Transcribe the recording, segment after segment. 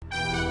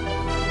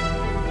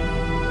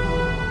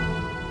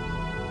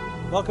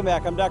Welcome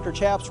back. I'm Dr.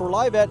 Chaps. We're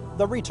live at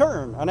The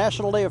Return, a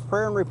national day of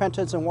prayer and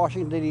repentance in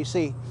Washington,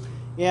 D.C.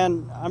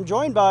 And I'm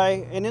joined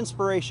by an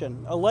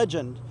inspiration, a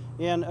legend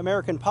in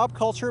American pop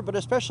culture, but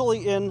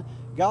especially in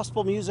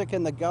gospel music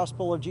and the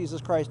gospel of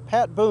Jesus Christ.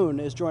 Pat Boone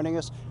is joining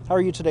us. How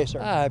are you today,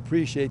 sir? I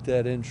appreciate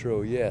that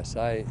intro, yes.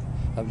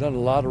 I've done a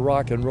lot of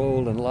rock and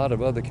roll and a lot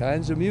of other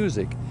kinds of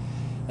music.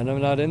 And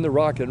I'm not in the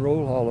Rock and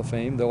Roll Hall of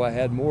Fame, though I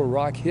had more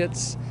rock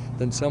hits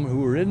than some who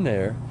were in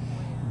there.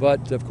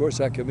 But of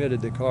course I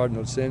committed the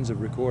cardinal sins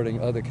of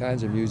recording other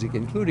kinds of music,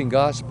 including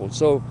gospel.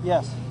 So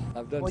yes.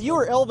 I've done. Well, you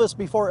were Elvis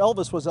before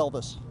Elvis was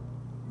Elvis.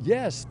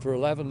 Yes, for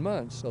 11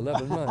 months.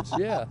 11 months,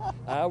 yeah.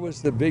 I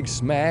was the big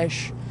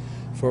smash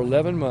for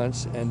 11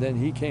 months, and then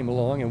he came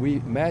along and we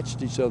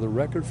matched each other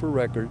record for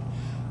record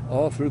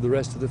all through the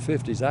rest of the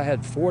 50s. I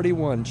had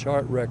 41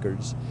 chart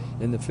records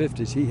in the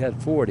 50s. He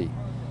had 40,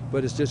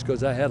 but it's just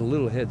because I had a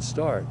little head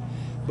start.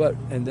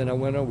 And then I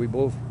went on, we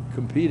both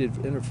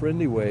competed in a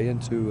friendly way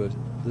into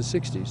the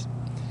 60s.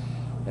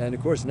 And of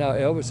course now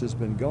Elvis has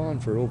been gone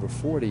for over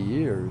 40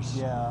 years.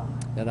 Yeah.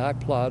 And I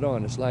plod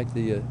on. It's like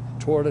the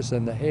tortoise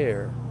and the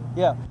hare.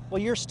 Yeah.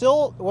 Well, you're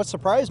still, what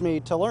surprised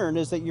me to learn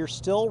is that you're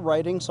still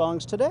writing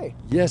songs today.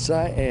 Yes,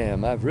 I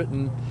am. I've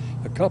written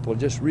a couple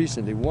just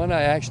recently. One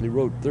I actually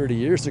wrote 30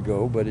 years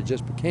ago, but it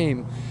just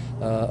became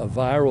a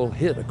viral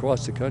hit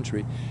across the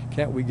country.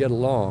 Can't We Get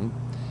Along?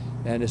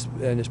 And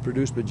it's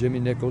produced by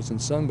Jimmy Nichols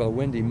and sung by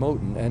Wendy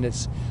Moten, and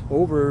it's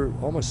over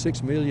almost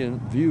 6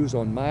 million views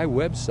on my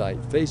website,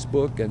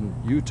 Facebook and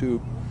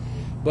YouTube,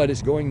 but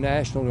it's going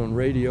national on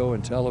radio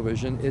and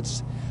television.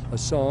 It's a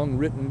song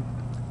written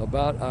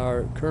about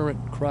our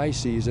current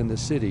crises in the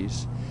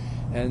cities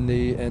and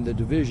the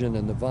division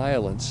and the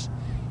violence.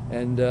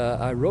 And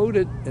I wrote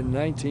it in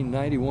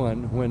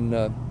 1991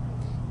 when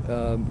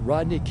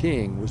Rodney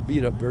King was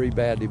beat up very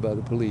badly by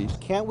the police.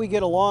 Can't We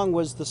Get Along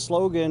was the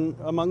slogan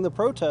among the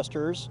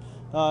protesters,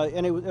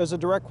 and it was a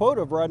direct quote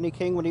of Rodney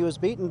King when he was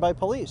beaten by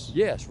police.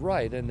 Yes,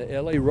 right, and the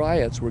LA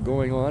riots were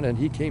going on, and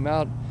he came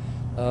out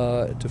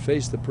to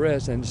face the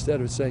press, and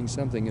instead of saying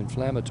something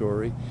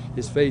inflammatory,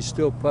 his face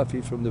still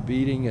puffy from the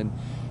beating and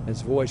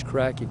his voice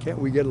cracking. Can't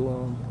we get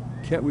along?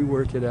 Can't we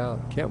work it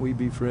out? Can't we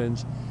be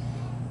friends?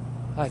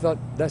 I thought,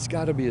 that's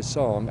got to be a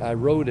song. I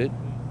wrote it.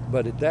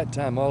 But at that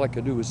time, all I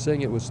could do was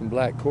sing it with some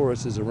black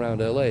choruses around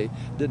LA.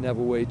 Didn't have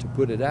a way to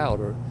put it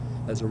out or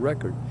as a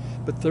record.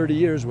 But 30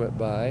 years went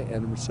by,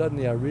 and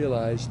suddenly I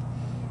realized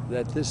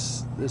that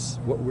this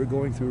what we're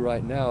going through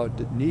right now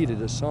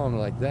needed a song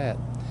like that.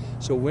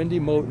 So Wendy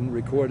Moten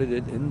recorded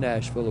it in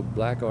Nashville, a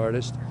black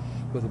artist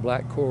with a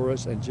black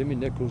chorus, and Jimmy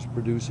Nichols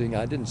producing.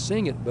 I didn't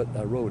sing it, but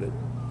I wrote it.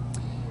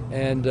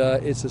 And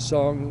it's a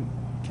song,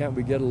 Can't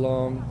We Get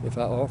Along? If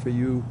I offer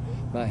you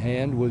my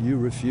hand, will you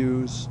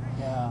refuse?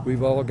 Yeah.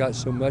 We've all got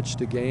so much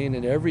to gain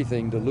and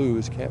everything to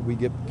lose. Can't we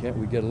get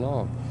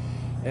along?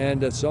 And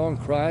the song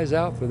cries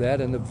out for that.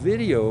 And the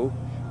video,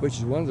 which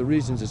is one of the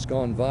reasons it's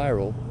gone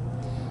viral,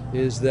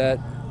 is that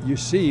you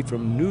see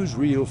from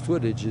newsreel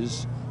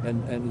footages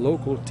and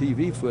local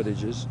TV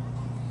footages,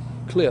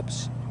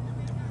 clips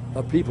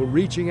of people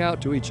reaching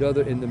out to each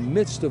other in the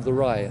midst of the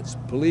riots.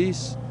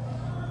 Police,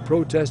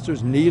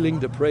 protesters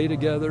kneeling to pray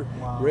together,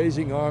 wow,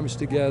 raising arms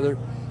together.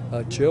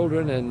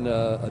 Children and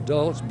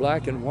adults,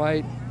 black and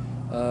white,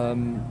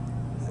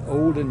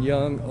 old and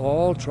young,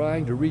 all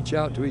trying to reach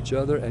out to each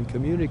other and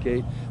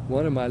communicate.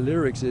 One of my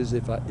lyrics is,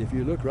 if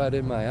you look right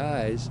in my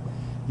eyes,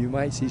 you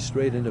might see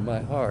straight into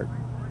my heart.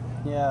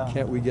 Yeah.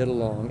 Can't we get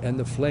along? And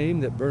the flame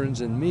that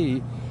burns in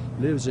me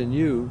lives in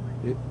you.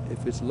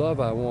 If it's love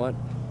I want,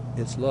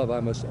 it's love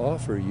I must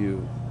offer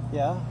you.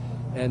 Yeah.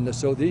 And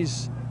so the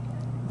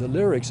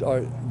lyrics are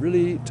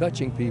really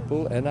touching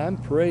people, and I'm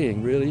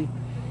praying really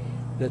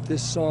that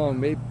this song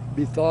may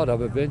be thought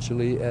of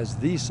eventually as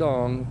the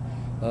song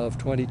of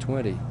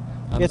 2020.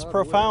 It's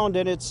profound,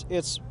 and it's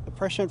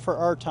prescient for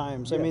our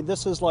times. Yeah. I mean,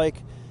 this is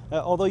like,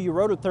 although you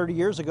wrote it 30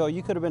 years ago,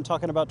 you could have been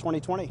talking about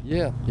 2020.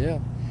 Yeah.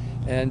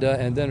 And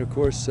then, of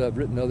course, I've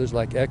written others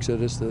like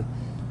Exodus,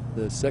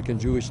 the second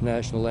Jewish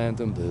national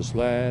anthem, This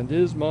Land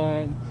Is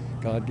Mine,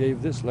 God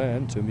Gave This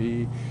Land to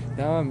Me.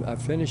 Now I'm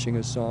finishing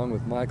a song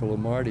with Michael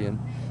Omartian,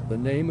 The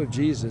Name of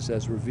Jesus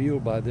as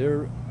revealed by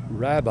their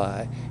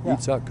rabbi, Yeah.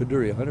 Yitzhak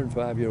Kaduri, a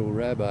 105-year-old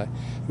rabbi,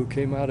 who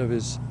came out of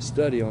his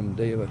study on the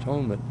Day of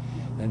Atonement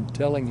and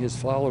telling his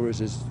followers,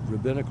 his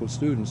rabbinical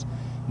students,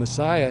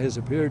 Messiah has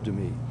appeared to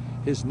me.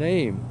 His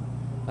name,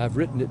 I've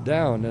written it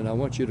down, and I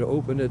want you to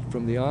open it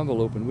from the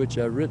envelope in which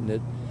I've written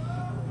it.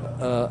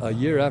 A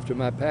year after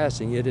my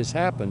passing, it has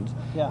happened.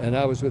 Yeah. And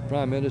I was with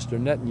Prime Minister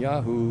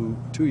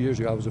Netanyahu 2 years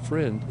ago. I was a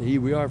friend.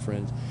 We are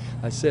friends.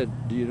 I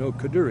said, do you know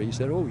Kaduri? He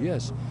said, oh,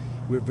 yes,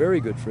 we're very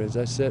good friends.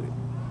 I said,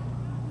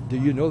 do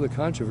you know the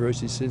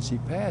controversy since he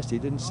passed? He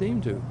didn't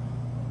seem to.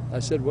 I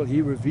said, well,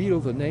 he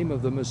revealed the name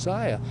of the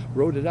Messiah,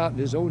 wrote it out in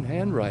his own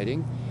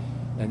handwriting.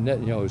 And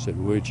Netanyahu said,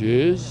 which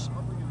is?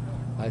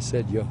 I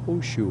said,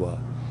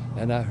 Yehoshua.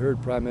 And I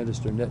heard Prime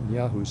Minister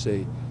Netanyahu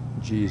say,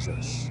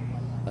 Jesus.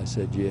 I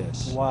said,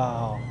 yes.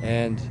 Wow.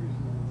 And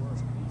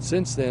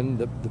since then,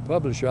 the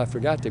publisher, I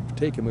forgot to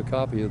take him a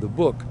copy of the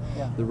book,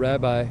 The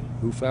Rabbi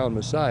Who Found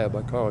Messiah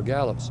by Carl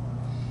Gallups.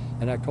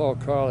 And I called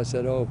Carl, I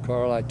said, oh,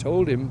 Carl, I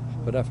told him,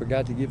 but I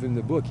forgot to give him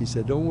the book. He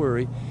said, don't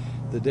worry.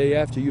 The day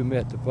after you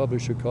met, the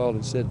publisher called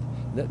and said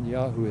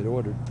Netanyahu had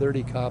ordered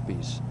 30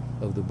 copies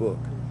of the book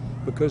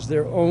because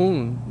their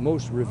own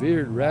most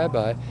revered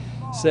rabbi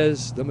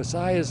says the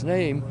Messiah's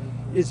name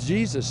is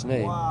Jesus'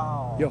 name.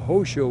 Wow.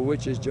 Yehoshua,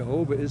 which is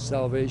Jehovah is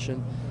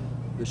salvation.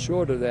 The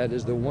short of that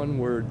is the one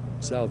word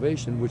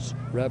salvation, which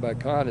Rabbi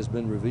Kahn has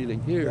been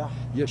revealing here.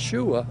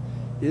 Yeshua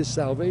is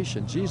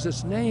salvation.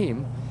 Jesus'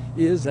 name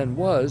is and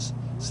was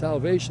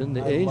salvation.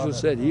 The angel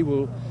said he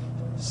will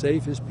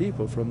save his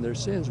people from their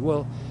sins.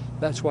 Well,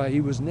 that's why he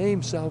was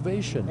named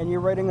salvation. And you're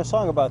writing a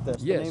song about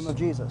this, yes. The name of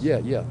Jesus.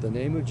 Yeah, the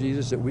name of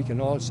Jesus that we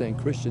can all sing,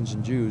 Christians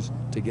and Jews,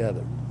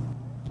 together.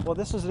 Well,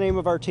 this is the name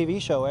of our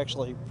TV show,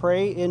 actually,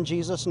 Pray in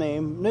Jesus'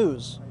 Name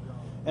News.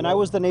 And I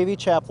was the Navy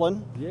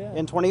chaplain.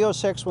 In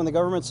 2006, when the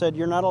government said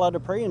you're not allowed to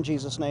pray in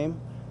Jesus'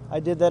 name, I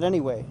did that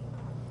anyway.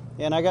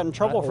 And I got in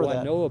trouble for that.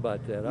 I know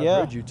about that. I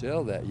heard you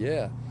tell that,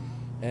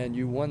 And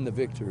you won the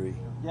victory.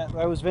 Yeah,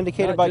 I was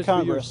vindicated by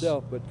Congress. Not just for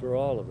yourself, but for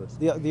all of us.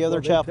 The other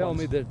chaplains. They tell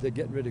me that they're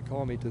getting ready to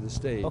call me to the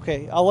stage.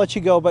 Okay, I'll let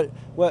you go, but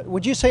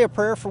would you say a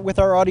prayer with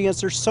our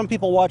audience? There's some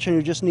people watching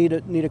who just need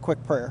a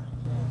quick prayer.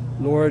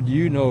 Lord,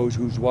 you know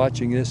who's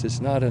watching this. It's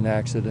not an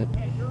accident.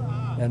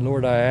 And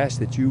Lord, I ask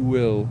that you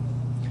will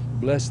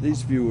bless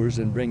these viewers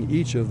and bring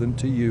each of them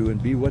to you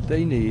and be what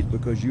they need,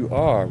 because you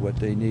are what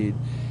they need.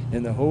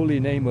 In the holy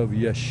name of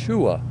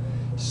Yeshua,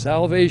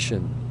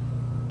 salvation,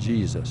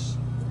 Jesus.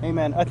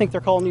 Amen. I think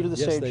they're calling you to the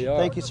stage. Yes, they are.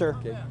 Thank you, sir.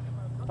 Okay.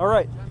 All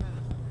right.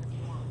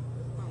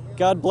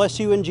 God bless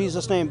you in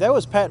Jesus' name. That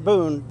was Pat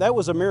Boone. That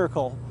was a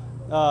miracle.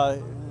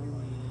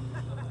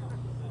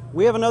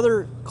 We have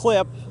another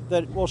clip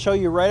that we'll show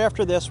you right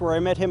after this where I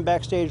met him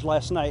backstage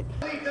last night.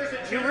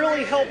 You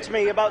really helped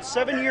me about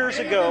 7 years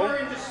ago.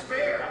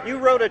 You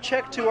wrote a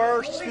check to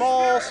our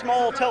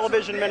small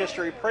television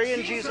ministry, Pray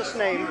in Jesus'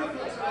 Name.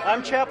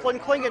 I'm Chaplain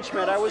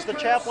Klingenschmidt. I was the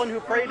chaplain who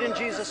prayed in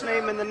Jesus'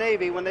 name in the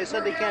Navy when they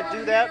said they can't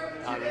do that.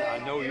 I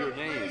know your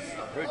name.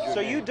 So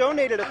you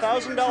donated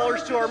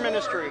 $1,000 to our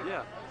ministry.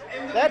 Yeah.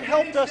 That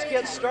helped us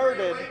get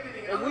started,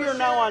 and we are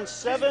now on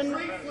 7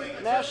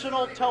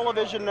 national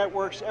television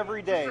networks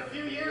every day.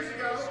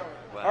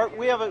 Wow.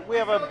 We have a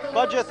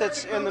budget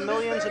that's in the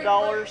millions of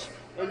dollars,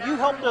 and you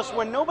helped us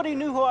when nobody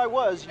knew who I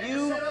was.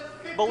 You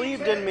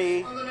believed in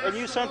me, and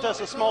you sent us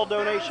a small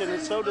donation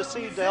and sowed a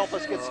seed to help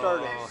us get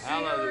started. Oh,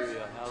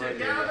 hallelujah,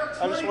 hallelujah.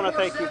 I just want to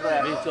thank you for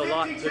that. It means a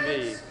lot to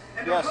me.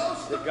 Yes.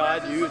 That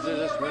God uses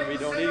us when we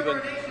don't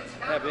even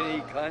have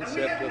any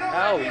concept of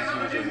how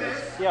He's using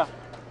us. Yeah.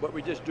 But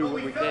we just do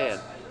what we can.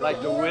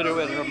 Like the widow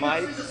and her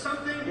mites.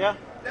 Yeah.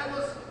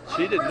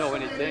 She didn't know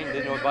anything,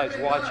 didn't know anybody's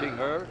watching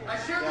her.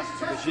 Yeah.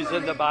 But she's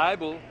in the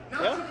Bible.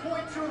 Yeah.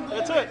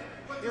 That's it.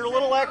 Your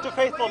little act of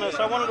faithfulness.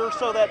 I wanted to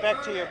sow that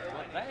back to you.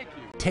 Well, thank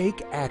you.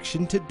 Take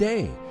action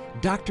today.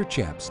 Dr.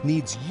 Chaps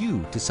needs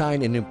you to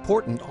sign an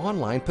important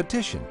online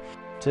petition.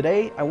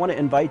 Today, I want to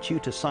invite you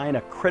to sign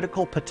a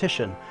critical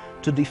petition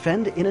to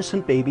defend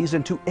innocent babies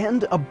and to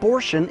end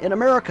abortion in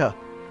America.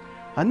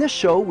 On this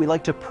show, we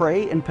like to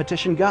pray and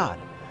petition God,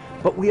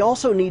 but we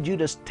also need you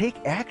to take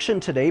action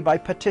today by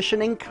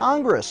petitioning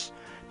Congress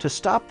to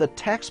stop the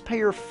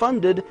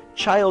taxpayer-funded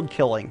child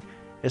killing,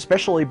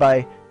 especially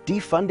by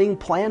defunding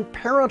Planned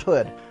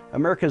Parenthood,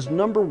 America's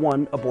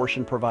 #1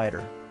 abortion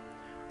provider.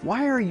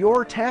 Why are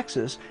your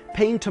taxes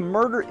paying to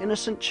murder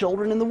innocent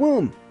children in the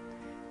womb?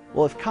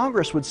 Well, if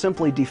Congress would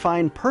simply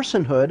define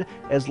personhood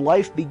as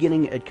life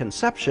beginning at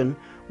conception,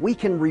 we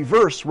can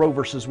reverse Roe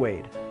v.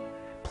 Wade.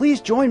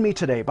 Please join me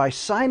today by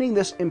signing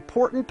this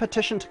important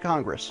petition to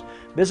Congress.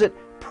 Visit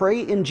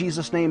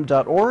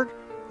prayinjesusname.org.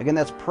 Again,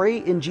 that's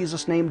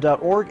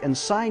prayinjesusname.org, and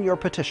sign your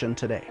petition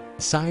today.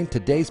 Sign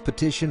today's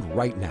petition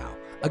right now.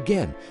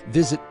 Again,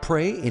 visit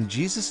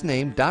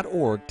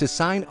prayinjesusname.org to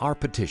sign our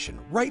petition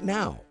right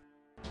now.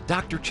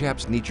 Dr.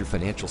 Chaps needs your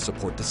financial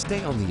support to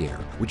stay on the air.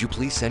 Would you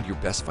please send your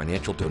best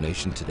financial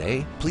donation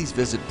today? Please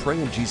visit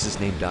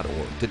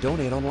prayinjesusname.org to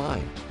donate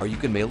online, or you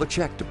can mail a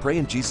check to Pray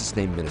in Jesus'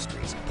 Name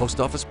Ministries, Post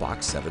Office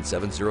Box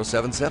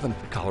 77077,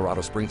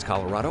 Colorado Springs,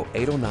 Colorado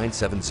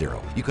 80970.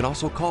 You can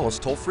also call us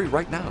toll-free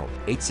right now,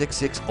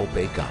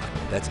 866-OBEY-GOD.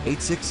 That's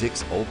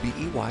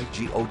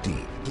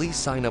 866-OBEYGOD. Please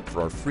sign up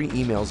for our free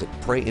emails at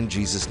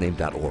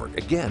prayinjesusname.org.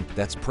 Again,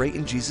 that's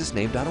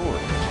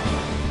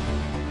prayinjesusname.org.